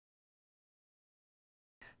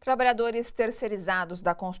Trabalhadores terceirizados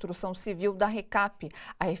da construção civil da Recap,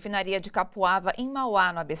 a Refinaria de Capuava, em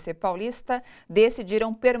Mauá, no ABC Paulista,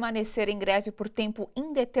 decidiram permanecer em greve por tempo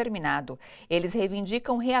indeterminado. Eles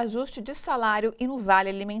reivindicam reajuste de salário e no vale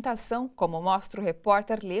alimentação, como mostra o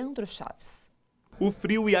repórter Leandro Chaves. O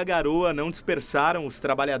frio e a garoa não dispersaram os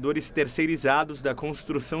trabalhadores terceirizados da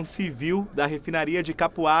construção civil da Refinaria de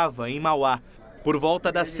Capuava, em Mauá. Por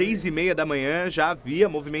volta das 6h30 da manhã, já havia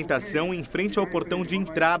movimentação em frente ao portão de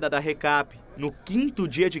entrada da Recap, no 5º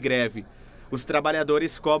dia de greve. Os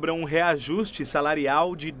trabalhadores cobram um reajuste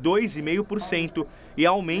salarial de 2,5% e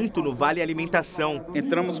aumento no vale alimentação.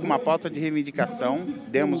 Entramos com uma pauta de reivindicação,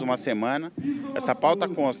 demos uma semana. Essa pauta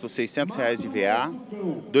consta os R$600 de VA,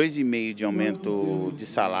 2,5% de aumento de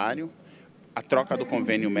salário, a troca do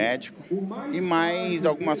convênio médico e mais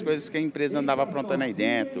algumas coisas que a empresa andava aprontando aí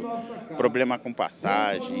dentro, problema com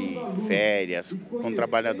passagem, férias, com o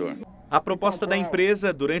trabalhador. A proposta da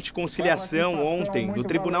empresa, durante conciliação ontem no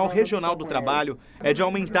Tribunal Regional do Trabalho, é de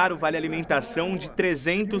aumentar o vale alimentação de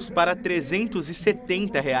R$300 para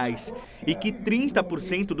R$370 e que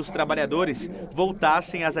 30% dos trabalhadores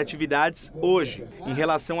voltassem às atividades hoje. Em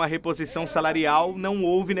relação à reposição salarial, não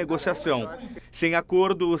houve negociação. Sem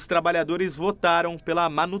acordo, os trabalhadores votaram pela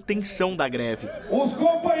manutenção da greve. Os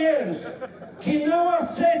companheiros que não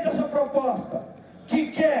aceitam essa proposta,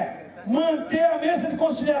 que quer manter a mesa de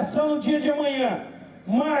conciliação no dia de amanhã,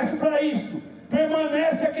 mas para isso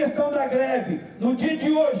permanece a questão da greve no dia de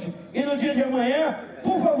hoje e no dia de amanhã,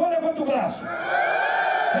 por favor, levanta o braço.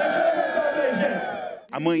 Deixa levantado aí, gente.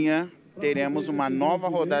 Amanhã teremos uma nova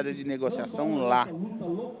rodada de negociação lá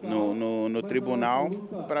no tribunal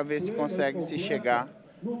para ver se consegue se chegar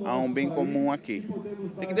a um bem comum aqui.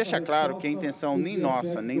 Tem que deixar claro que a intenção nem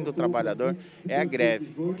nossa, nem do trabalhador é a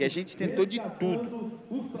greve, que a gente tentou de tudo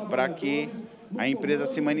para que a empresa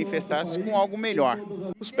se manifestasse com algo melhor.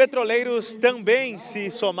 Os petroleiros também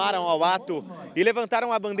se somaram ao ato e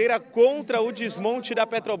levantaram a bandeira contra o desmonte da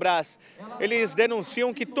Petrobras. Eles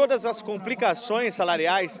denunciam que todas as complicações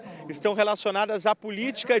salariais estão relacionadas à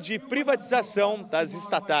política de privatização das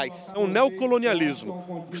estatais. É um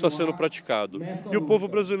neocolonialismo que está sendo praticado. E o povo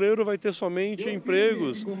brasileiro vai ter somente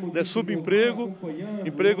empregos, subemprego,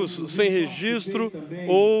 empregos sem registro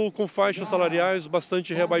ou com faixas salariais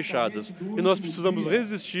bastante rebaixadas. E nós precisamos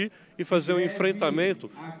resistir e fazer um enfrentamento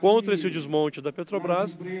contra esse desmonte da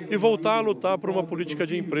Petrobras e voltar a lutar por uma política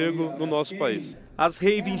de emprego no nosso país. As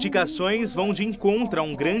reivindicações vão de encontro a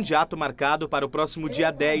um grande ato marcado para o próximo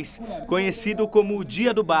dia 10, conhecido como o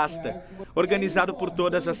Dia do Basta. Organizado por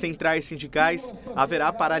todas as centrais sindicais,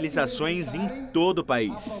 haverá paralisações em todo o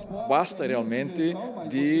país. Basta realmente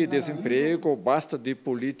de desemprego, basta de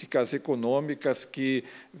políticas econômicas que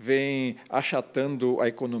vêm achatando a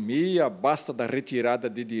economia, basta da retirada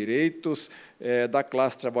de direitos da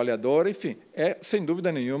classe trabalhadora, enfim, é sem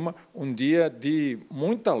dúvida nenhuma um dia de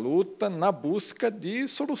muita luta na busca de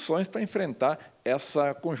soluções para enfrentar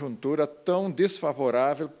essa conjuntura tão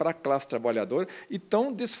desfavorável para a classe trabalhadora e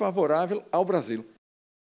tão desfavorável ao Brasil.